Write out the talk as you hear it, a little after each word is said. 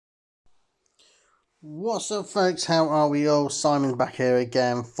What's up, folks? How are we all? Simon's back here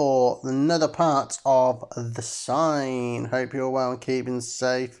again for another part of The Sign. Hope you're well and keeping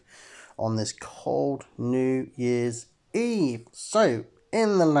safe on this cold New Year's Eve. So,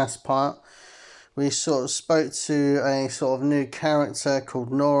 in the last part, we sort of spoke to a sort of new character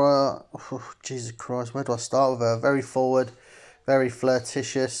called Nora. Oh, Jesus Christ, where do I start with her? Very forward, very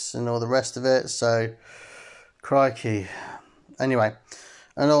flirtatious, and all the rest of it. So, crikey. Anyway.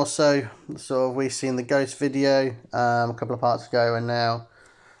 And also, sort of, we've seen the ghost video a couple of parts ago, and now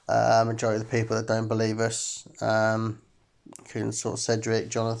majority of the people that don't believe us, including sort of Cedric,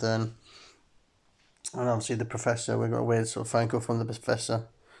 Jonathan, and obviously the professor. We got a weird sort of phone call from the professor,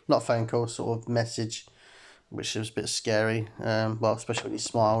 not phone call, sort of message, which was a bit scary. Well, especially when he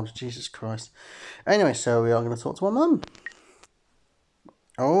smiled. Jesus Christ. Anyway, so we are going to talk to my mum.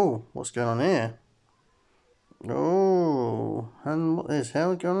 Oh, what's going on here? Oh, and what is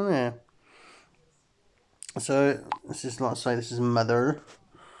hell going on here? So, this is, like I say, this is mother.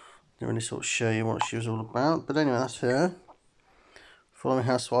 Didn't really sort of show you what she was all about. But anyway, that's her. Following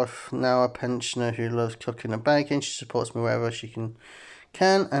housewife, now a pensioner who loves cooking and baking. She supports me wherever she can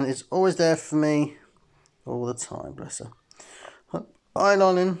and is always there for me all the time. Bless her. Hi,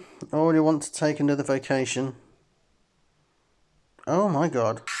 Lolin. I already want to take another vacation. Oh my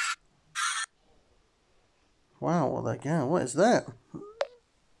god. Wow, what again? What is that?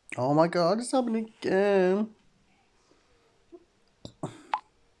 Oh my god, it's happening again. What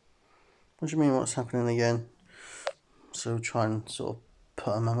do you mean, what's happening again? So try and sort of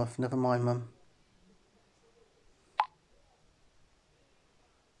put her mum off. Never mind, mum.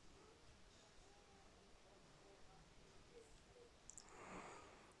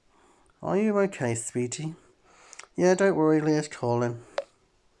 Are you okay, sweetie? Yeah, don't worry, Leah's calling.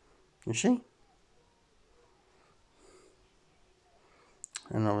 Is she?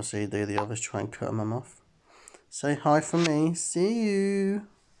 And obviously the others try and cut her mum off. Say hi for me. See you.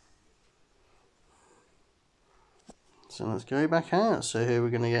 So let's go back out. So here we're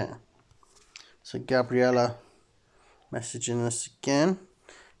going to get... So Gabriella messaging us again.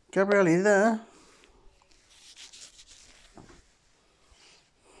 Gabriella, you there?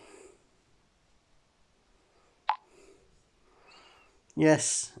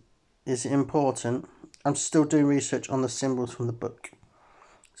 Yes. Is it important? I'm still doing research on the symbols from the book.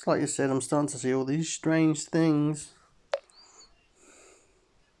 It's like you said, I'm starting to see all these strange things.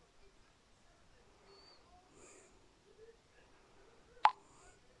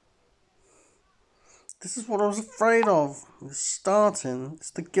 This is what I was afraid of. It's starting.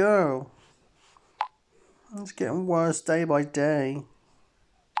 It's the girl. It's getting worse day by day.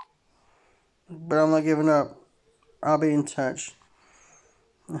 But I'm not giving up. I'll be in touch.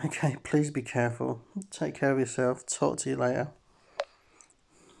 Okay, please be careful. Take care of yourself. Talk to you later.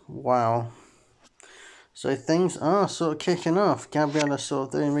 Wow. So things are sort of kicking off. Gabriella's sort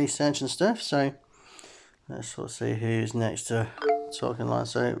of doing research and stuff. So let's sort of see who's next to talking line.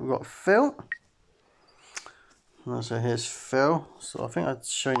 So we've got Phil. So here's Phil. So I think I've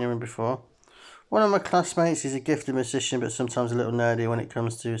shown you him before. One of my classmates is a gifted musician, but sometimes a little nerdy when it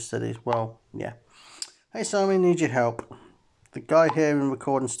comes to his studies. Well, yeah. Hey Simon, need your help. The guy here in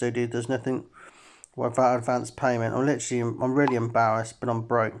recording studio does nothing without advance payment. I'm really embarrassed, but I'm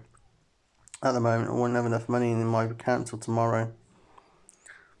broke. At the moment, I won't have enough money in my account till tomorrow.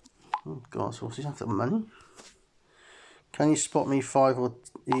 Oh God, so does he have the money? Can you spot me 5 or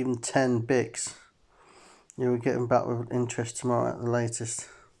even 10 Bics? You'll get them back with interest tomorrow at the latest.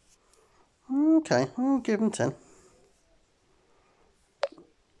 Okay, I'll give him 10.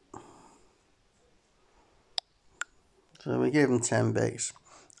 So we give him 10 Bics.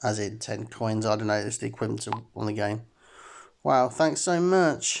 As in 10 coins, I don't know, it's the equivalent to on the game. Wow, thanks so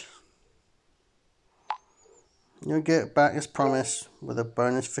much. You'll get back as promised with a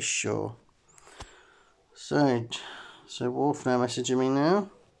bonus for sure. So Wolf now messaging me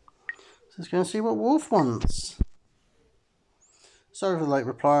now. So let's go and see what Wolf wants. Sorry for the late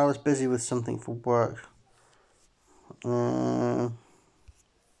reply, I was busy with something for work.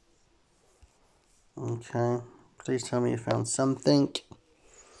 Okay, please tell me you found something.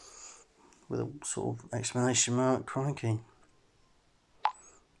 With a sort of exclamation mark, crikey.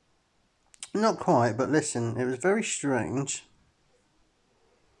 Not quite, but listen, it was very strange.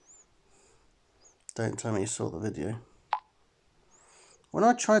 Don't tell me you saw the video. When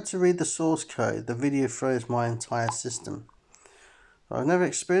I tried to read the source code, the video froze my entire system. I've never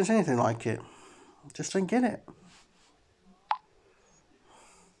experienced anything like it. Just don't get it.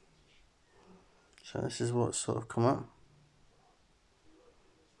 So this is what's sort of come up.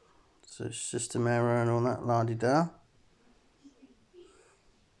 So system error and all that la-di-da.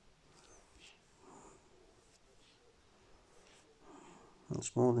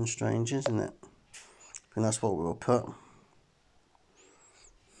 It's more than strange, isn't it? And that's what we'll put.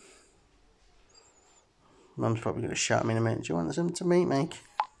 Mum's probably going to shout at me in a minute. Do you want something to meet me?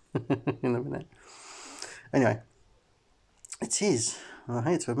 In a minute. Anyway, it is. I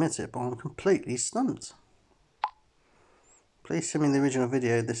hate to admit it, but I'm completely stumped. Please send me the original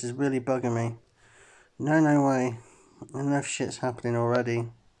video. This is really bugging me. No way. Enough shit's happening already.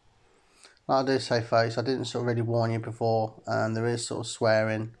 Like I do say, folks, I didn't sort of really warn you before, and there is sort of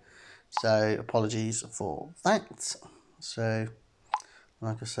swearing, so apologies for that. So,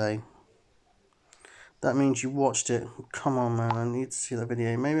 like I say, that means you watched it. Come on, man, I need to see that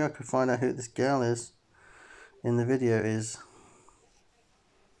video. Maybe I could find out who this girl is in the video is.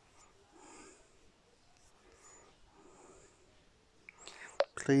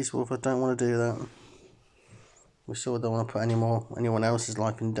 Please, Wolf, I don't want to do that. We sort of don't want to put anyone else's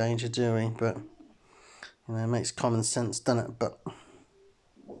life in danger, do we? But, you know, it makes common sense, doesn't it? But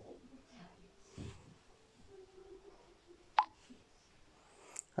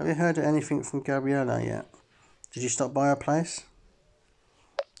have you heard anything from Gabriella yet? Did you stop by her place?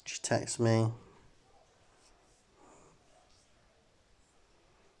 She texted me.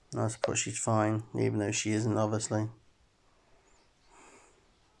 I suppose she's fine, even though she isn't, obviously.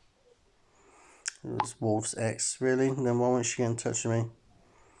 It was Wolf's ex, really? Then why won't she get in touch with me?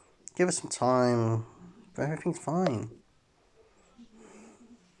 Give her some time. But everything's fine.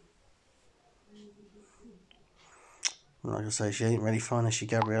 Like I say, she ain't really fine, is she,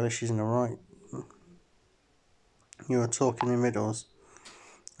 Gabriella? She's in the right. You were talking in riddles.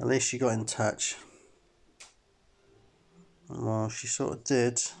 At least she got in touch. Well, she sort of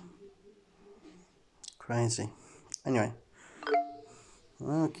did. Crazy. Anyway.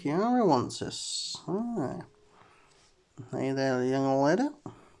 Well, Kiara wants us. Alright. Hey there, young old lady.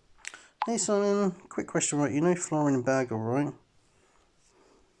 Hey Simon, quick question, right? You know Florian Berger, right?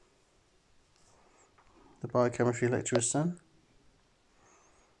 The biochemistry lecturer's son?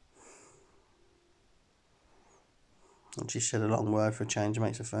 And she said a long word for a change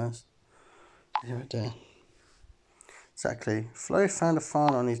makes a first. Here it is. Exactly. Flo found a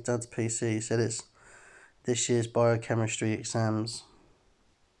file on his dad's PC. He said it's this year's biochemistry exams.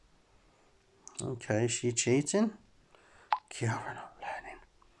 Okay, is she cheating? Kiara not learning.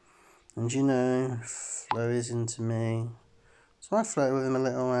 And you know, Flo is into me. So I flirted with him a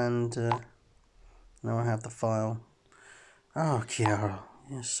little and now I have the file. Oh, Kiara,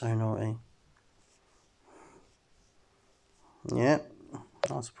 you're so naughty. Yep,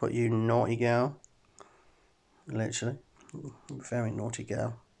 I'll support you, naughty girl. Literally. Very naughty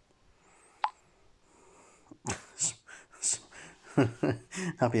girl.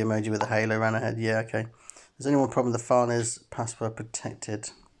 Happy emoji with a halo around her head. Yeah, okay. There's only one problem. The file is password protected.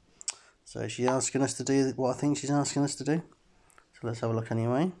 So she's asking us to do what I think she's asking us to do. So let's have a look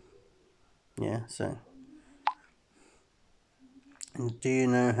anyway. Yeah, so. And do you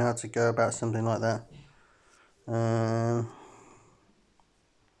know how to go about something like that?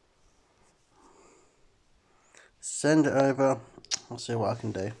 Send it over. I'll see what I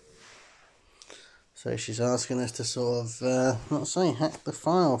can do. So she's asking us to sort of, not say hack the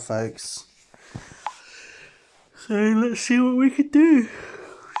file, folks. So let's see what we can do.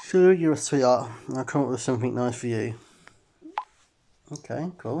 So you're a sweetheart. I'll come up with something nice for you.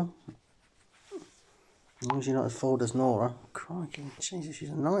 Okay, cool. As long as you're not as forward as Nora. Crikey, Jesus, she's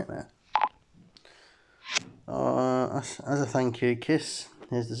a nightmare. As a thank you, kiss.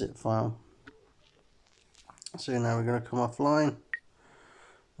 Here's the zip file. So now we're going to come offline.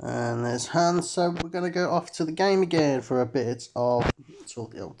 And there's Hans, so we're going to go off to the game again for a bit of sort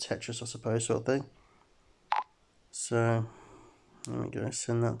of the old Tetris, I suppose, sort of thing. So, there we go,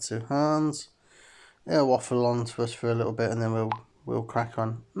 send that to Hans. He'll waffle on to us for a little bit and then we'll crack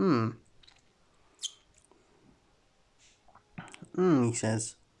on. He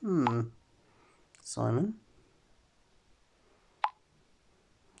says. Simon.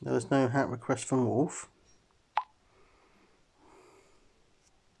 There was no hat request from Wolf.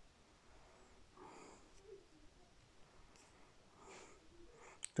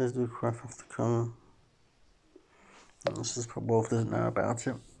 Does the request have to come? This is probably Wolf doesn't know about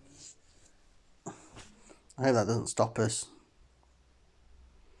it. I hope that doesn't stop us.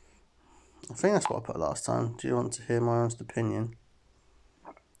 I think that's what I put last time. Do you want to hear my honest opinion?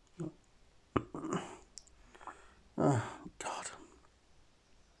 Oh, God.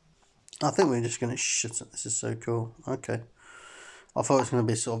 I think we're just going to shut it. This is so cool. Okay. I thought it was going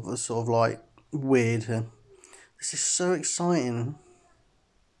to be sort of like weird. This is so exciting.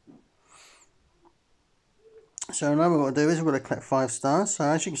 So now what we're going to do is we're going to collect 5 stars. So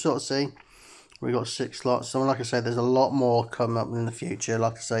as you can sort of see, We got 6 slots. So like I say, there's a lot more coming up in the future.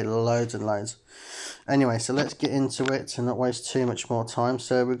 Like I say, loads and loads. Anyway, so let's get into it and not waste too much more time.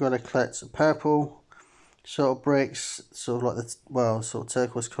 So we've got to collect purple sort of bricks, sort of like the, well, sort of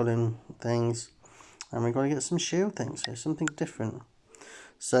turquoise colouring things. And we've got to get some shield things, so something different.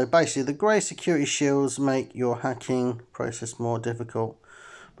 So basically, the grey security shields make your hacking process more difficult.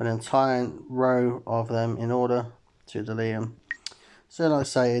 But an entire row of them in order to delete them. So like I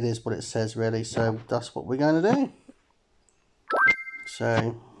say, it is what it says really, so that's what we're going to do.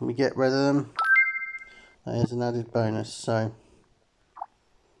 So we get rid of them. That is an added bonus, so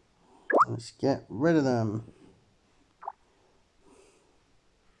let's get rid of them.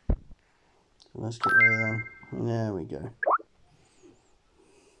 So let's get rid of them. There we go.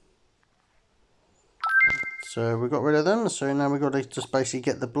 So we got rid of them, so now we've got to just basically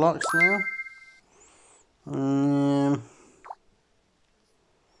get the blocks now.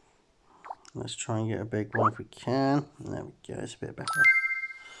 Let's try and get a big one if we can. There we go, it's a bit better.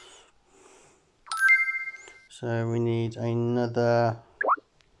 So we need another,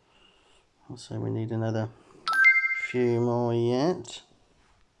 let's say we need another few more yet.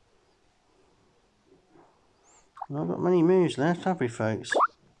 Not got many moves left, have we, folks?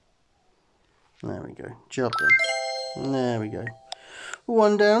 There we go, job done. There we go.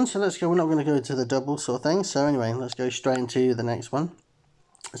 One down, so let's go. We're not going to go to the double sort of thing. So anyway, let's go straight into the next one.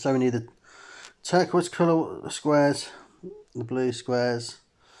 So we need the turquoise colour squares, the blue squares,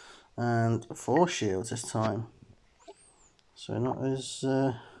 and 4 shields this time. So not as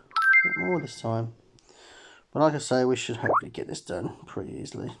a bit more this time. But like I say, we should hopefully get this done pretty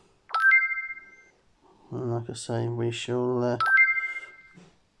easily. And like I say, we shall,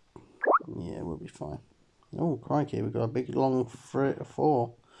 yeah, we'll be fine. Oh, crikey, we've got a big long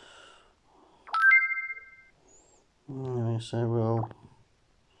 4. Anyway, so we'll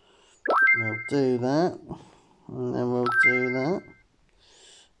do that. And then we'll do that.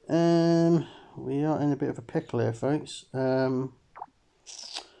 We are in a bit of a pickle here, folks. Oh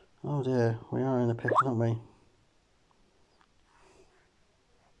dear, we are in a pickle, aren't we?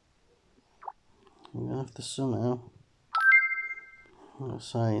 We're going to have to somehow, let's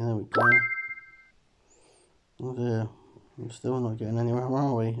say, there we go. Oh dear, we're still not getting anywhere,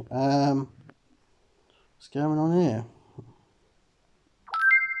 are we? What's going on here?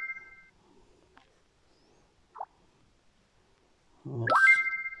 I'm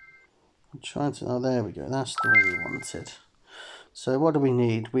trying to, oh there we go, that's the one we wanted. So what do we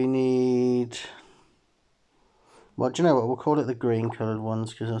need? We need, well, do you know what, we'll call it the green coloured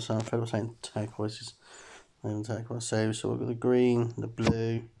ones, because I'm afraid I'm saying turquoise. Turquoise. So we've got the green, the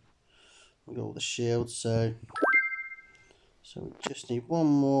blue, we've got all the shields, so we just need one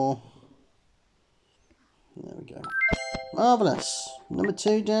more. There we go. Marvellous. Number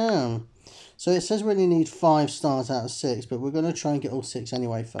 2 down. So it says we only need 5 stars out of 6, but we're going to try and get all 6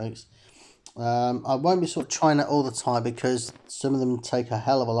 anyway, folks. I won't be sort of trying it all the time because some of them take a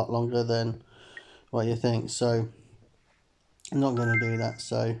hell of a lot longer than what you think. So I'm not going to do that.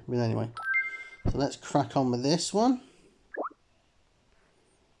 So, but anyway. So let's crack on with this one.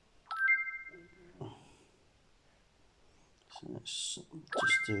 So let's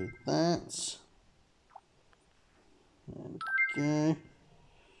just do that. There we go.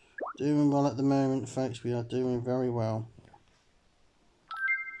 Doing well at the moment, folks. We are doing very well.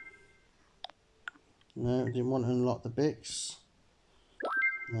 No, didn't want to unlock the bits.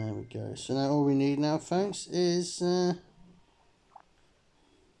 There we go. So now all we need now, folks, is all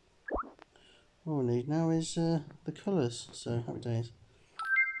we need now is the colours. So happy days.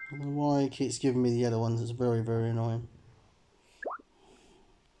 I don't know why it keeps giving me the yellow ones. It's very, very annoying.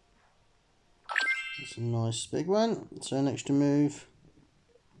 It's a nice big one. So an extra move.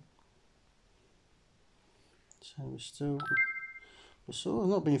 So we're sort of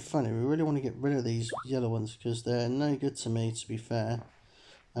not being funny. We really want to get rid of these yellow ones because they're no good to me, to be fair.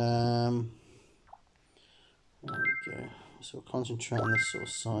 There we go. So we'll concentrate on this sort of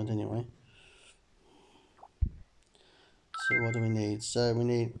side anyway. So what do we need? So we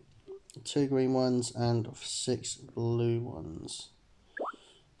need 2 green ones and 6 blue ones.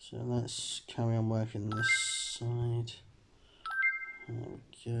 So let's carry on working this side. There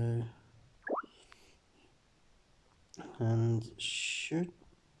we go. And should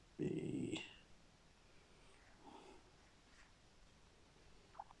be,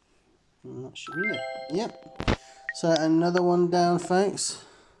 and that should be it. Yep. So another one down, folks.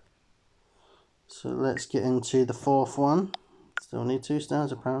 So let's get into the 4th one. Still need 2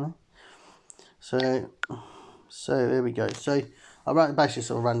 stars apparently. So there we go. So I basically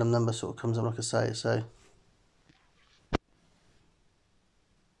sort of random number sort of comes up, like I say. So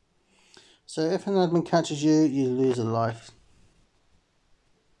So if an admin catches you, you lose a life.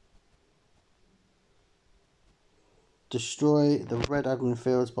 Destroy the red admin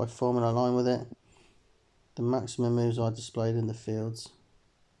fields by forming a line with it. The maximum moves are displayed in the fields.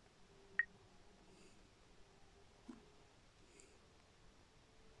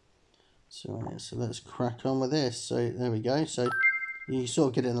 So let's crack on with this. So there we go. So you sort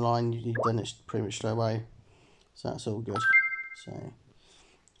of get it in the line, you've done it pretty much straight away. So that's all good. So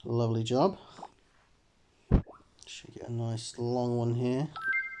lovely job. Should get a nice long one here.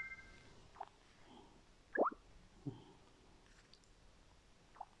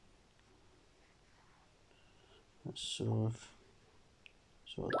 Let's sort of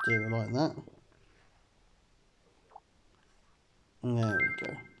do it like that. And there we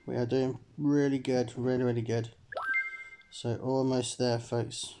go. We are doing really good, really good. So almost there,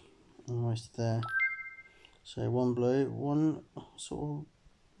 folks. Almost there. So one blue, one sort of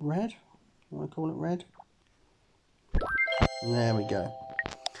red. You want to call it red? And there we go.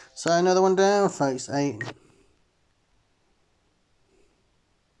 So another one down, folks. 8.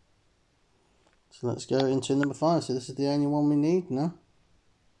 So let's go into number 5. So this is the only one we need now.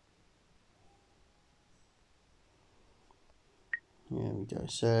 There we go.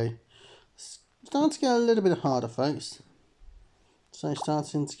 So starting to get a little bit harder, folks. So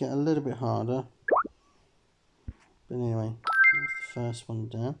starting to get a little bit harder. But anyway, that's the first one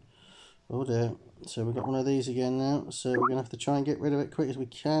down. Oh dear. So we've got one of these again now. So we're going to have to try and get rid of it quick as we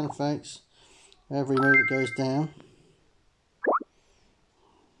can, folks. Every move it goes down.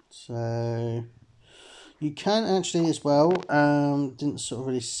 So you can actually as well, didn't sort of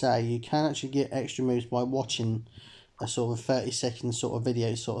really say, you can actually get extra moves by watching a sort of 30-second sort of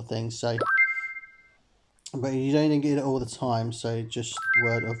video sort of thing. So, but you don't get it all the time. So just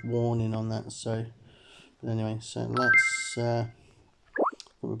word of warning on that. So, but anyway, so let's.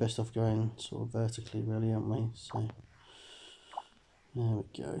 We're best off going sort of vertically, really, aren't we? So there we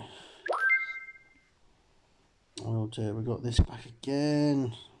go. Oh dear, we got this back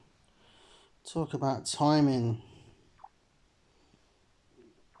again. Talk about timing.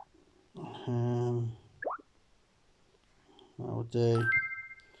 That'll do.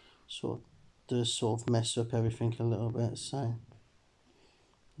 Does sort of mess up everything a little bit. So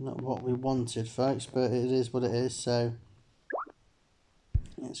not what we wanted, folks, but it is what it is. So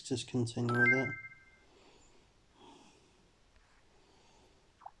let's just continue with it.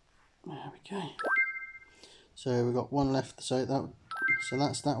 There we go. So we've got one left. So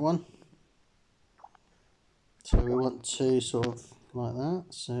that's that one. So we want to sort of like that.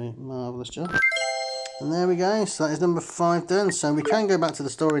 So marvellous job. And there we go. So that is number 5 done. So we can go back to the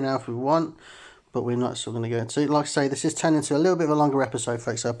story now if we want, but we're not still going to go into it. Like I say, this is turning into a little bit of a longer episode,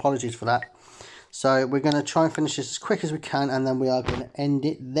 folks. So apologies for that. So we're going to try and finish this as quick as we can, and then we are going to end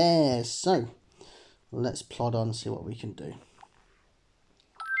it there. So let's plod on and see what we can do.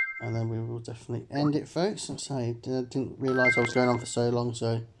 And then we will definitely end it, folks. So I didn't realise I was going on for so long,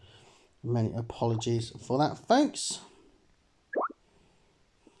 so many apologies for that, folks.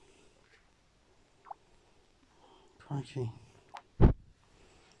 Crikey.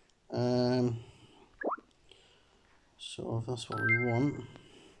 Sort of, that's what we want.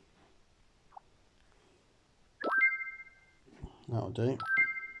 That'll do.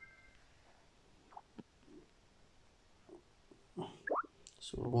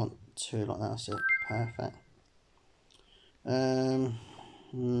 So we want 2 like that. That's it. Perfect.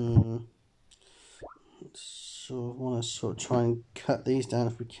 So I want to sort of try and cut these down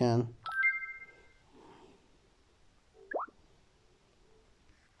if we can.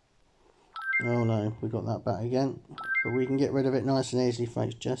 Oh no, we got that back again. But we can get rid of it nice and easily,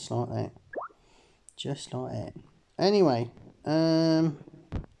 folks, just like that. Just like that. Anyway, oh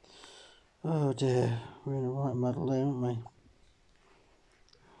dear, we're in a right muddle there, aren't we?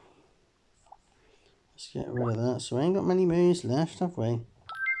 Let's get rid of that. So we ain't got many moves left, have we?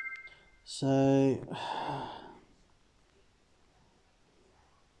 So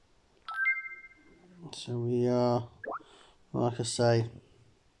we are, like I say,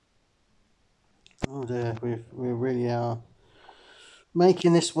 oh dear, we really are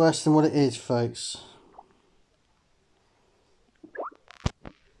making this worse than what it is, folks.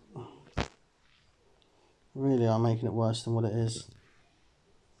 Really are making it worse than what it is.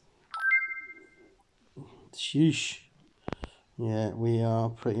 Sheesh. Yeah, we are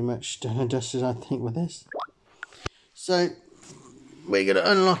pretty much done and dusted, I think, with this. So we're going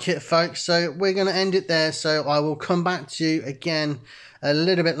to unlock it, folks. So we're going to end it there. So I will come back to you again a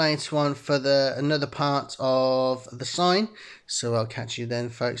little bit later on for another part of the sign. So I'll catch you then,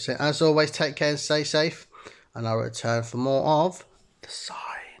 folks. So as always, take care and stay safe. And I'll return for more of the sign.